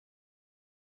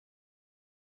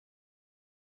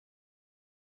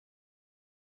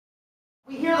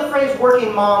We hear the phrase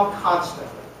working mom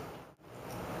constantly.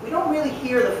 We don't really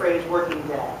hear the phrase working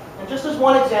dad. And just as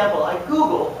one example, I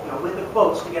Googled, with the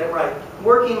quotes to get it right,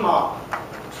 working mom,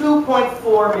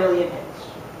 2.4 million hits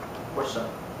or so.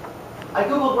 I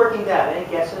Googled working dad. Any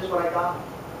guesses what I got?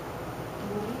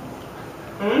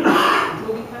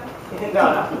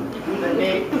 No.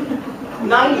 Maybe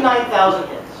 99,000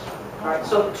 hits. All right,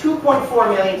 so 2.4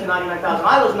 million to 99,000.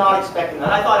 I was not expecting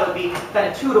that. I thought it would be kind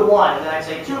of 2 to 1, and then I'd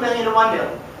say 2 million to 1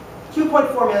 million.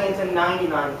 2.4 million to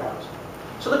 99,000.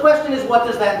 So the question is, what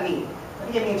does that mean? I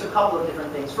think it means a couple of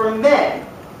different things. For men,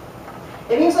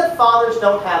 it means that fathers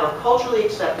don't have a culturally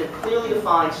accepted, clearly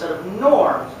defined set of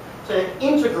norms to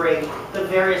integrate the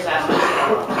various aspects of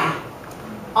our lives.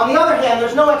 On the other hand,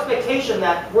 there's no expectation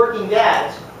that working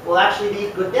dads will actually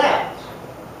be good dads,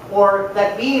 or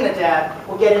that being a dad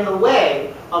will get in the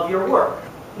way of your work.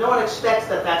 No one expects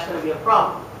that that's going to be a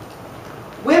problem.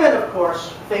 Women, of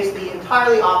course, face the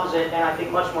entirely opposite and I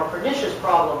think much more pernicious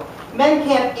problem. Men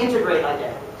can't integrate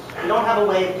identities. We don't have a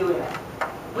way of doing that.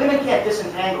 Women can't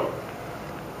disentangle it.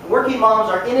 Working moms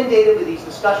are inundated with these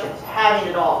discussions, having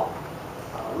it all,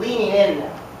 leaning in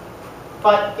now.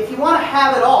 But if you want to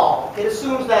have it all, it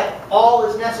assumes that all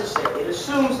is necessary. It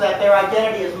assumes that their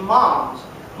identity as moms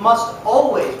must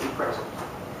always be present.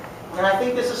 And I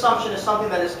think this assumption is something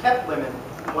that has kept women,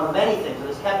 one of many things that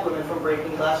has kept women from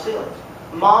breaking glass ceilings.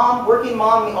 Mom, working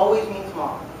mom always means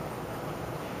mom.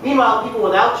 Meanwhile, people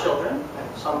without children,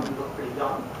 and some of you look pretty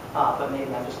young, but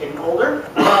maybe I'm just getting older,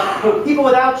 people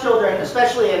without children,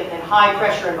 especially in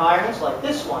high-pressure environments like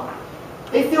this one,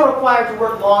 they feel required to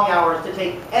work long hours to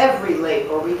take every late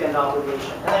or weekend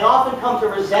obligation. And they often come to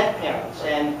resent parents,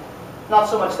 and not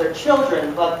so much their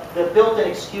children, but the built-in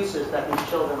excuses that these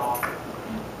children offer.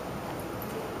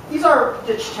 These are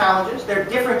challenges. They're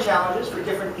different challenges for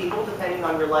different people depending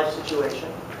on your life situation.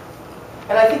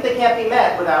 And I think they can't be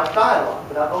met without dialogue,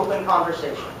 without open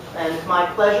conversations. And it's my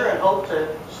pleasure and hope to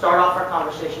start off our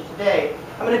conversation today.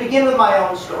 I'm going to begin with my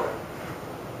own story.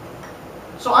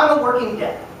 So I'm a working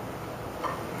dad.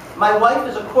 My wife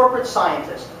is a corporate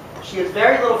scientist. She has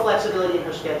very little flexibility in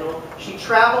her schedule. She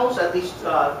travels at least 2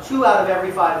 out of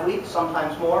every 5 weeks,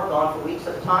 sometimes more, gone for weeks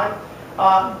at a time.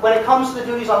 When it comes to the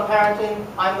duties on parenting,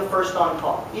 I'm the first on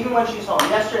call, even when she's home.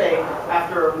 Yesterday,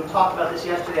 after we talked about this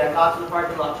yesterday, I got to the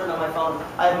parking lot, turned on my phone.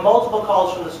 I had multiple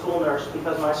calls from the school nurse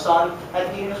because my son had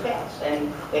to pee in his pants,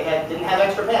 and they didn't have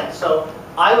extra pants. So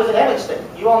I was in Evanston.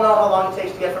 You all know how long it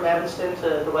takes to get from Evanston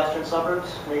to the western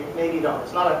suburbs? Maybe you don't.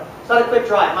 It's not a quick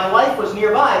drive. My wife was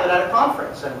nearby, but at a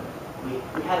conference, and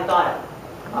we had a dialogue.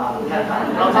 I'll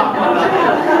talk more about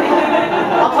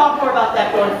that. I'll talk more about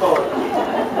that going forward.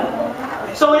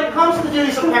 So when it comes to the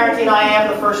duties of parenting, I am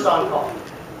the first on call.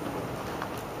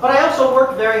 But I also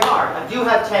work very hard. I do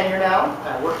have tenure now.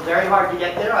 I work very hard to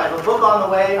get there. I have a book on the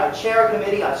way. I chair a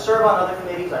committee. I serve on other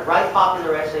committees. I write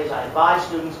popular essays. I advise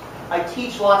students. I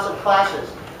teach lots of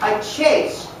classes. I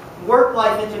chase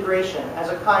work-life integration as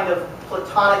a kind of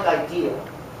platonic ideal.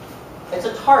 It's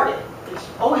a target. It's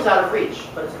always out of reach,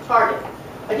 but it's a target.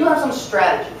 I do have some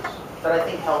strategies that I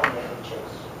think help me in the chase.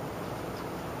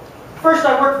 First,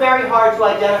 I work very hard to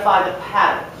identify the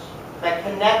patterns that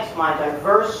connect my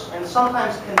diverse and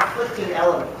sometimes conflicting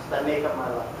elements that make up my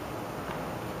life.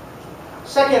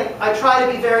 Second, I try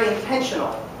to be very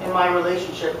intentional in my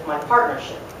relationship, my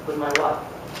partnership with my wife.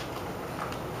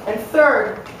 And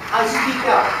third, I speak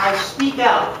out. I speak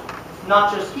out,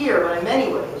 not just here, but in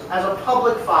many ways, as a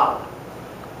public father.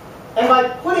 And by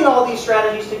putting all these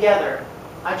strategies together,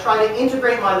 I try to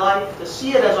integrate my life, to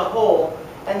see it as a whole,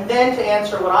 and then to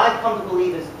answer what I've come to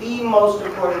believe is the most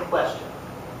important question.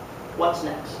 What's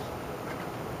next?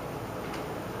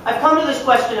 I've come to this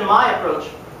question in my approach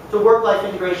to work-life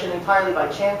integration entirely by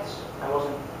chance. I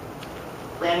wasn't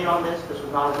planning on this. This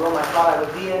was not a room I thought I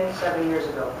would be in 7 years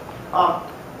ago.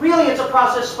 Really, it's a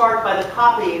process sparked by the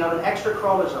copying of an extra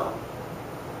chromosome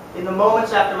in the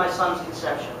moments after my son's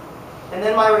conception, and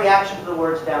then my reaction to the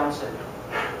words Down syndrome.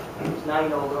 So now you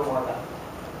know a little more about it.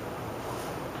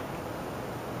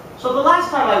 So the last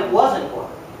time I wasn't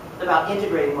worried about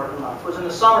integrating work and life was in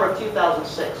the summer of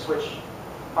 2006, which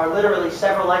are literally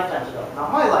several lifetimes ago.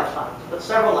 Not my lifetimes, but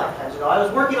several lifetimes ago. I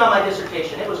was working on my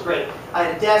dissertation. It was great. I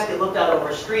had a desk. It looked out over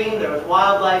a stream. There was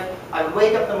wildlife. I would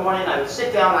wake up in the morning. I would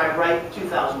sit down. I would write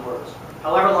 2,000 words,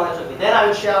 however long it took me. Then I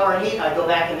would shower and eat. I'd go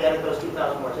back and edit those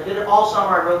 2,000 words. I did it all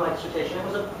summer. I wrote my dissertation. It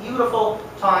was a beautiful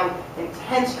time,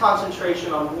 intense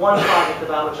concentration on one project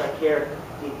about which I cared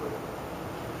deeply.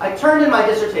 I turned in my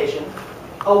dissertation.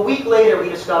 A week later, we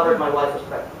discovered my wife was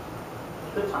pregnant.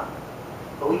 Good time.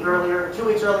 A week earlier, 2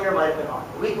 weeks earlier, might have been on.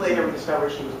 A week later, we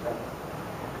discovered she was pregnant.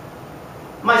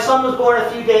 My son was born a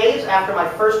few days after my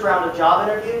first round of job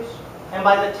interviews, and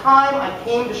by the time I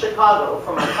came to Chicago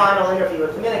for my final interview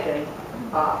at Dominican,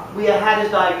 we had had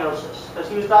his diagnosis, because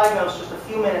he was diagnosed just a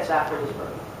few minutes after his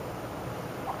birth.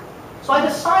 So I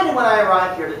decided when I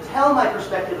arrived here to tell my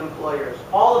prospective employers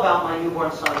all about my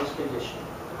newborn son's condition,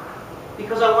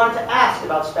 because I wanted to ask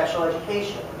about special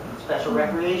education, special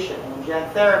recreation, and gen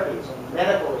therapies, and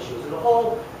medical issues, and a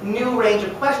whole new range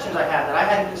of questions I had that I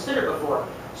hadn't considered before.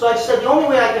 So I said the only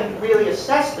way I can really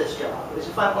assess this job is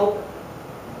if I'm open.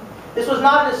 This was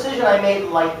not a decision I made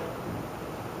lightly.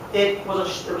 It was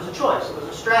a choice, it was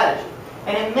a strategy.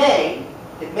 And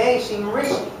it may seem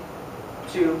risky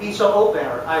to be so open,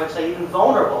 or I would say even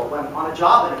vulnerable when on a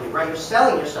job interview, right? You're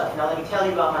selling yourself. Now let me tell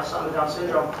you about my son with Down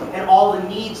syndrome and all the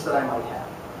needs that I might have.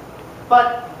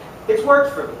 But it's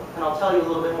worked for me, and I'll tell you a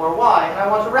little bit more why. And I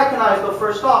want to recognize, though,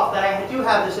 first off, that I do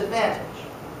have this advantage.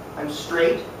 I'm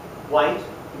straight, white,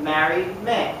 married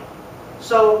man.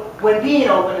 So when being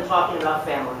open and talking about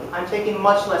family, I'm taking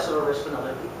much less of a risk than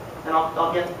other people. And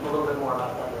I'll get a little bit more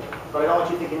about that later. But I don't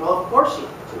want you thinking, well, of course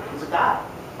he's a guy.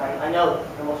 Right? I know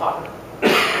that, and we'll talk about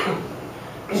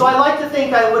it. So I like to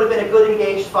think I would have been a good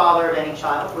engaged father of any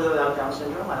child, with or without Down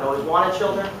syndrome. I'd always wanted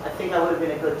children. I think I would have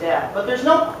been a good dad. But there's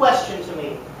no question to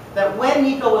me that when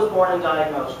Nico was born and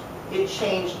diagnosed, it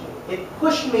changed me. It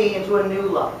pushed me into a new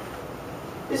life.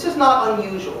 This is not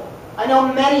unusual. I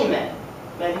know many men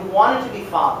who wanted to be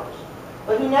fathers,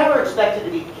 but who never expected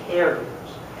to be caregivers,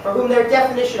 for whom their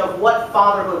definition of what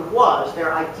fatherhood was,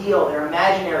 their ideal, their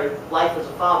imaginary life as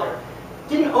a father,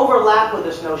 didn't overlap with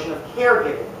this notion of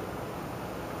caregiving.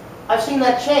 I've seen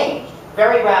that change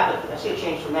very rapidly. I see it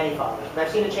change for many fathers, but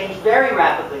I've seen it change very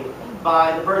rapidly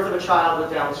by the birth of a child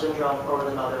with Down syndrome or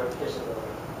with another disability.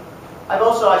 I've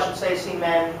also, I should say, seen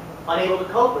men unable to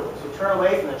cope with this, who turn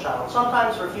away from the child,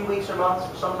 sometimes for a few weeks or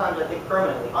months, sometimes I think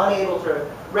permanently, unable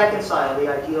to reconcile the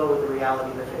ideal with the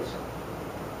reality they're facing.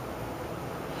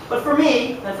 But for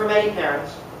me, and for many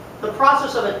parents, the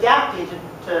process of adapting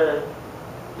to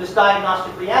this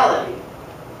diagnostic reality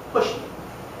pushed me.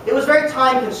 It was very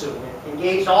time-consuming. It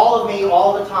engaged all of me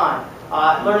all the time,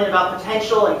 learning about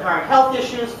potential and current health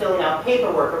issues, filling out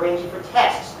paperwork, arranging for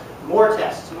tests, more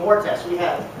tests, more tests. We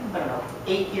had, I don't know,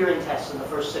 8 hearing tests in the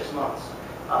first 6 months,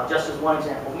 just as one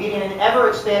example. Meeting an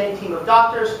ever-expanding team of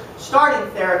doctors, starting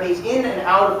therapies in and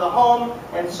out of the home,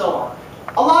 and so on.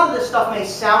 A lot of this stuff may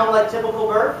sound like typical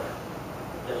birth.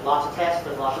 There's lots of tests,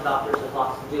 there's lots of doctors, there's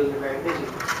lots to do, you're very busy.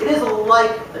 It is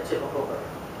like a typical birth.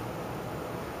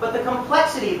 But the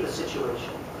complexity of the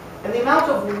situation, and the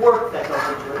amount of work that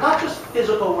goes into it, not just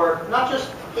physical work, not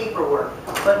just paperwork,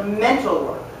 but mental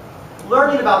work,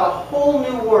 learning about a whole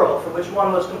new world for which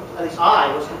one was, at least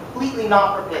I, was completely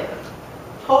not prepared.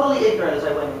 Totally ignorant as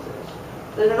I went into this.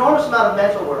 There's an enormous amount of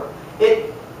mental work.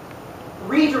 It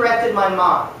redirected my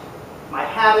mind, my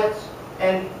habits,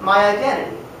 and my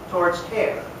identity towards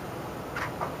care.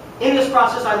 In this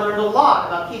process, I learned a lot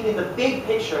about keeping the big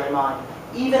picture in mind,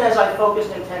 even as I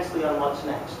focused intensely on what's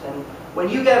next. And when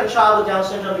you get a child with Down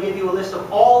syndrome, to give you a list of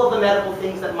all of the medical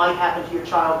things that might happen to your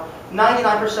child,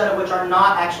 99% of which are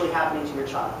not actually happening to your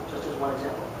child, just as one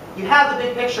example. You have the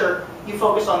big picture, you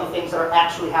focus on the things that are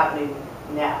actually happening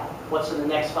now. What's in the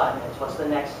next 5 minutes? What's the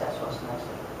next test? What's the next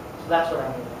thing? So that's what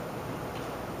I mean.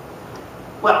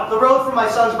 Well, the road from my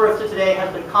son's birth to today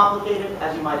has been complicated,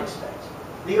 as you might expect.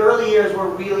 The early years were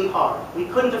really hard. We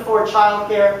couldn't afford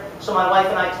childcare, so my wife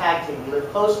and I tag teamed. We lived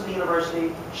close to the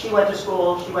university. She went to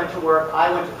school, she went to work,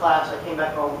 I went to class, I came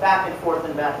back home, back and forth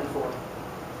and back and forth.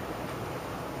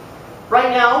 Right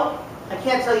now, I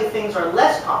can't tell you things are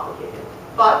less complicated,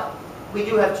 but we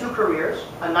do have 2 careers,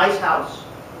 a nice house,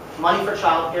 money for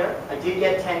childcare, I did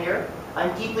get tenure.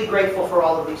 I'm deeply grateful for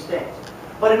all of these things.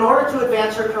 But in order to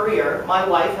advance her career, my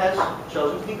wife has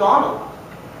chosen to be gone a lot.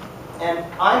 And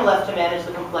I'm left to manage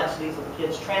the complexities of the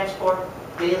kids' transport,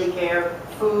 daily care,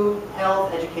 food,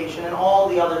 health, education, and all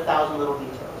the other 1,000 little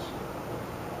details.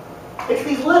 It's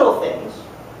these little things,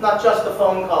 not just the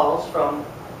phone calls from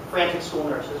frantic school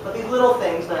nurses, but these little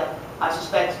things that I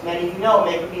suspect many of you know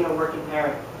make being a working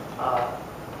parent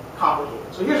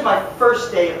complicated. So here's my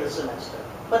first day of the semester,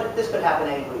 but this could happen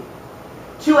any week.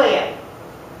 2 a.m.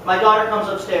 My daughter comes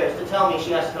upstairs to tell me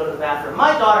she has to go to the bathroom.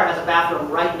 My daughter has a bathroom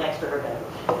right next to her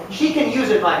bedroom. She can use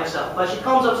it by herself, but she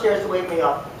comes upstairs to wake me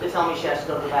up to tell me she has to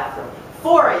go to the bathroom.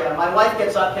 4 a.m., my wife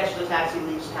gets up, catches a taxi,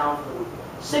 leaves town for the week.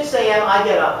 6 a.m., I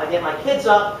get up. I get my kids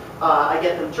up. I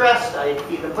get them dressed. I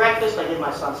feed them breakfast. I give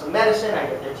my son some medicine. I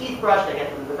get their teeth brushed. I get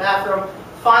them to the bathroom.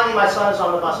 Finally, my son is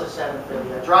on the bus at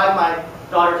 7:30. I drive my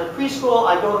daughter to preschool.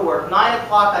 I go to work. 9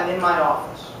 o'clock, I'm in my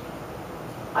office.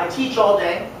 I teach all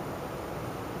day.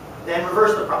 then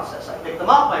reverse the process. I pick them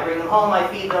up, I bring them home, I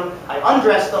feed them, I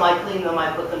undress them, I clean them,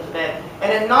 I put them to bed.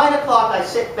 And at 9 o'clock, I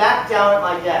sit back down at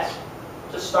my desk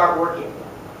to start working again.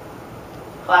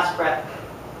 Class prep,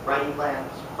 writing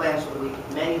plans, plans for the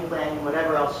week, menu planning,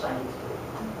 whatever else I need to do.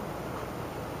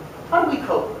 How do we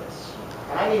cope with this?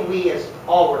 And I mean we as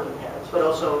all working parents, but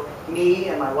also me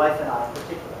and my wife and I in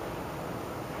particular.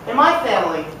 In my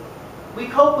family, we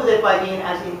cope with it by being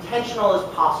as intentional as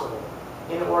possible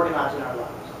in organizing our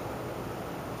lives.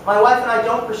 My wife and I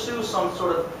don't pursue some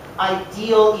sort of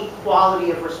ideal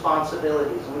equality of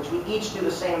responsibilities in which we each do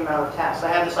the same amount of tasks.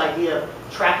 I have this idea of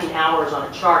tracking hours on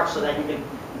a chart so that you can,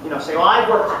 say, well, I've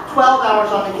worked 12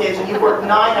 hours on the kids and you've worked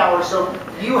 9 hours, so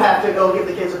you have to go give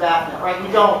the kids a bath now, right?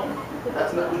 We don't.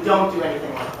 We don't do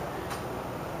anything like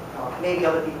that. Maybe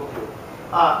other people do.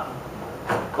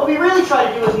 What we really try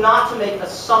to do is not to make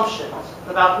assumptions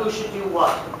about who should do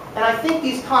what. And I think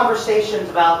these conversations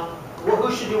about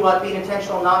who should do what, being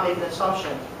intentional, not making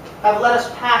assumptions, have led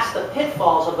us past the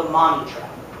pitfalls of the mommy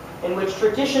trap, in which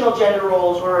traditional gender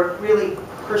roles, or really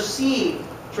perceived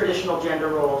traditional gender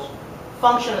roles,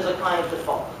 function as a kind of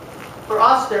default. For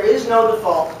us, there is no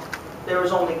default. There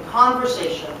is only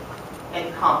conversation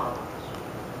and compromise.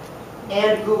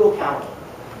 And Google Calendar.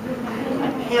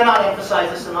 I cannot emphasize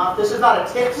this enough. This is not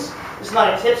a tips. This is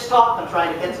not a tips talk. I'm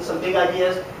trying to get to some big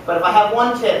ideas. But if I have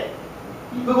one tip,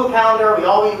 Google Calendar, we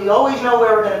always know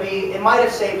where we're going to be. It might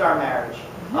have saved our marriage.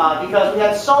 Because we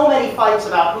had so many fights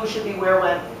about who should be where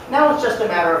when. Now it's just a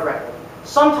matter of record.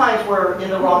 Sometimes we're in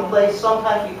the wrong place.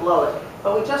 Sometimes we blow it.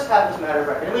 But we just have this matter of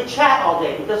record. And we chat all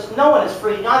day because no one is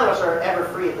free. Neither of us are ever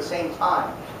free at the same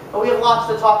time. But we have lots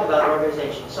to talk about in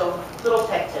organization. So little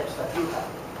tech tips that you have.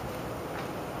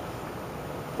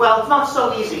 Well, it's not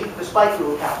so easy, despite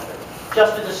Google Calendar,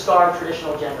 just to discard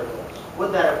traditional gender roles.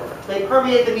 Would that ever work? They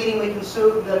permeate the media we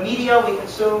consume.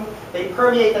 They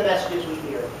permeate the messages we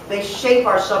hear. They shape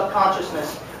our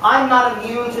subconsciousness. I'm not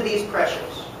immune to these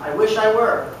pressures. I wish I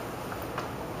were.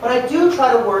 But I do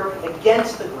try to work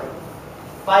against the grain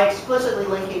by explicitly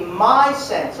linking my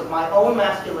sense of my own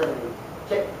masculinity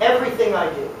to everything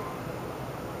I do.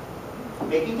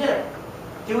 Making dinner,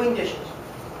 doing dishes.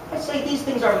 I say these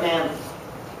things are manly.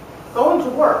 Going to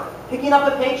work, picking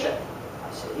up a paycheck.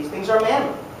 I say these things are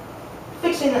manly.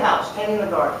 Fixing the house, tending the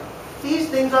garden. These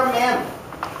things are manly.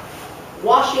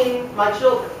 Washing my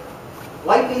children,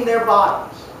 wiping their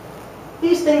bodies.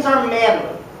 These things are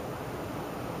manly.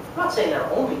 I'm not saying they're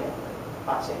only manly. I'm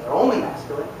not saying they're only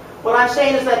masculine. What I'm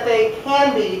saying is that they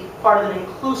can be part of an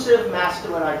inclusive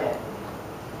masculine identity.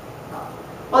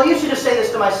 Well, I used to just say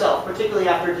this to myself, particularly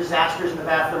after disasters in the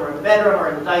bathroom or in the bedroom or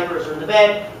in the diapers or in the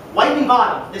bed. Wiping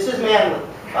bottom, this is manly.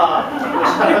 It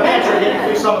was kind of a mantra getting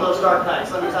through some of those dark nights,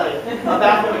 let me tell you.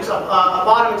 A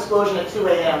bottom explosion at 2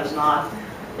 a.m. is not,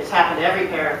 it's happened to every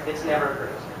parent, it's never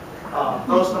occurs.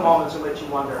 Those are the moments in which you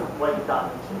wonder what you've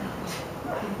gotten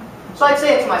into. So I'd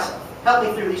say it to myself, help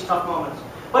me through these tough moments.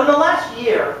 But in the last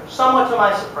year, somewhat to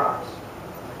my surprise,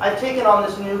 I've taken on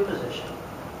this new position,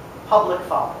 public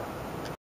father.